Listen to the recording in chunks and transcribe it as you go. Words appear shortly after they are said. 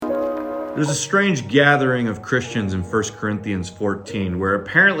There's a strange gathering of Christians in 1 Corinthians 14 where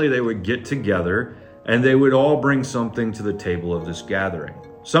apparently they would get together and they would all bring something to the table of this gathering.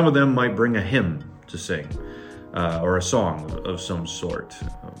 Some of them might bring a hymn to sing or a song of some sort.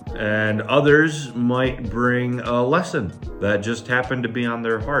 And others might bring a lesson that just happened to be on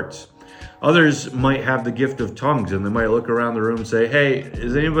their hearts. Others might have the gift of tongues, and they might look around the room and say, hey,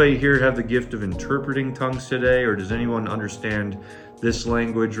 does anybody here have the gift of interpreting tongues today? Or does anyone understand this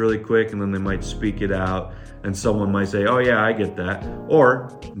language really quick? And then they might speak it out, and someone might say, oh yeah, I get that.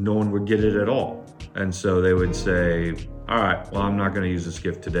 Or no one would get it at all. And so they would say, all right, well, I'm not going to use this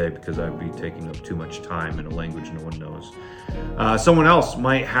gift today because I'd be taking up too much time in a language no one knows. Someone else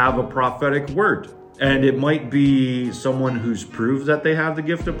might have a prophetic word. And it might be someone who's proved that they have the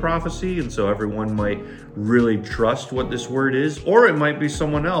gift of prophecy, and so everyone might really trust what this word is. Or it might be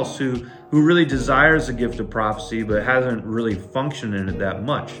someone else who really desires the gift of prophecy, but hasn't really functioned in it that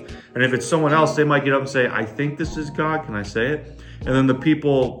much. And if it's someone else, they might get up and say, I think this is God, can I say it? And then the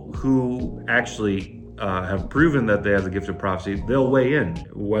people who actually have proven that they have the gift of prophecy, they'll weigh in,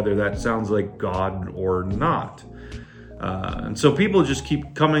 whether that sounds like God or not. And so people just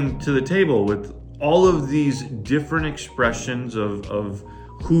keep coming to the table with all of these different expressions of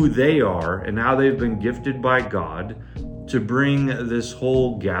who they are and how they've been gifted by God to bring this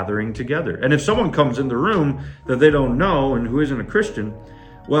whole gathering together. And if someone comes in the room that they don't know and who isn't a Christian,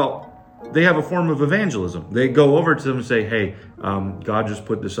 well, they have a form of evangelism. They go over to them and say, hey, God just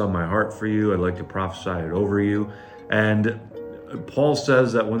put this on my heart for you. I'd like to prophesy it over you. And Paul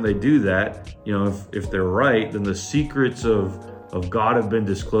says that when they do that, if they're right, then the secrets of God have been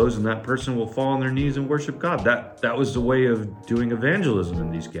disclosed, and that person will fall on their knees and worship God. That was the way of doing evangelism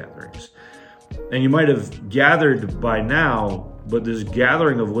in these gatherings. And you might have gathered by now, but this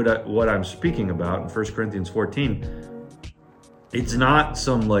gathering of what I'm speaking about in 1 Corinthians 14, it's not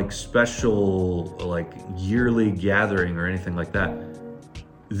some special yearly gathering or anything like that.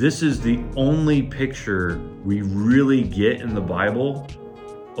 This is the only picture we really get in the Bible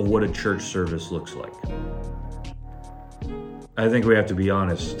of what a church service looks like. I think we have to be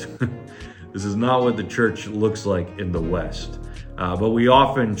honest. This is not what the church looks like in the West. But we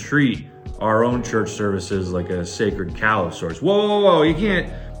often treat our own church services like a sacred cow of sorts. Whoa, you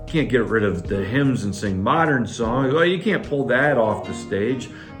can't get rid of the hymns and sing modern songs. Well, you can't pull that off the stage.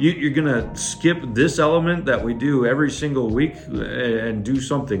 You're gonna skip this element that we do every single week and do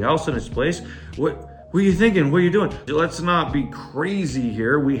something else in its place. What are you thinking? What are you doing? Let's not be crazy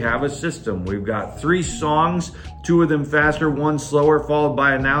here. We have a system. We've got 3 songs, 2 of them faster, 1 slower, followed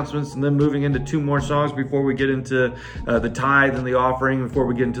by announcements, and then moving into 2 more songs before we get into the tithe and the offering, before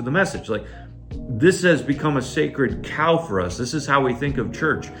we get into the message. This has become a sacred cow for us. This is how we think of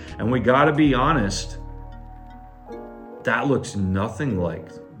church. And we gotta be honest, that looks nothing like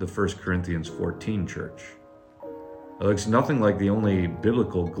the 1 Corinthians 14 church. It looks nothing like the only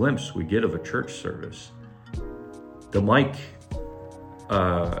biblical glimpse we get of a church service. The mic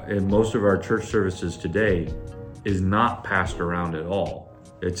in most of our church services today is not passed around at all.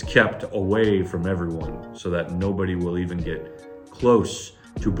 It's kept away from everyone so that nobody will even get close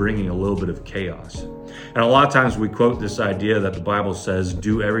to bringing a little bit of chaos. And a lot of times we quote this idea that the Bible says,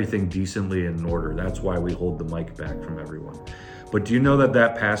 do everything decently and in order. That's why we hold the mic back from everyone. But do you know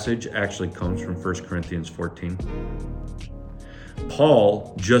that passage actually comes from 1 Corinthians 14?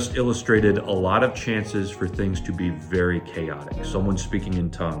 Paul just illustrated a lot of chances for things to be very chaotic. Someone speaking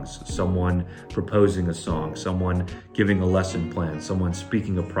in tongues, someone proposing a song, someone giving a lesson plan, someone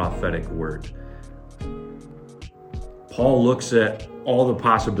speaking a prophetic word. Paul looks at all the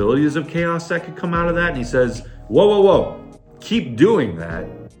possibilities of chaos that could come out of that, and he says, whoa, keep doing that.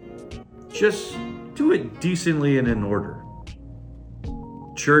 Just do it decently and in order.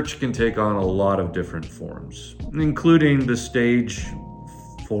 Church can take on a lot of different forms, including the stage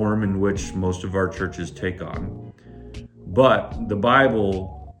form in which most of our churches take on. But the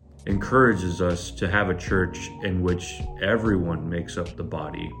Bible encourages us to have a church in which everyone makes up the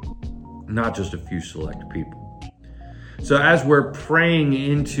body, not just a few select people. So as we're praying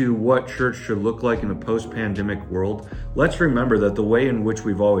into what church should look like in a post-pandemic world, let's remember that the way in which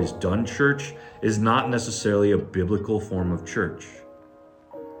we've always done church is not necessarily a biblical form of church.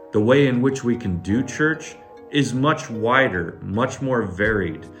 The way in which we can do church is much wider, much more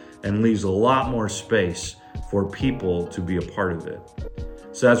varied, and leaves a lot more space for people to be a part of it.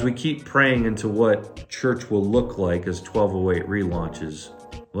 So as we keep praying into what church will look like as 1208 relaunches,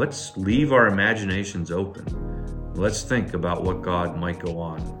 let's leave our imaginations open. Let's think about what God might go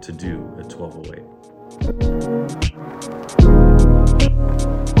on to do at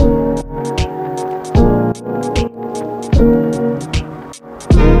 1208.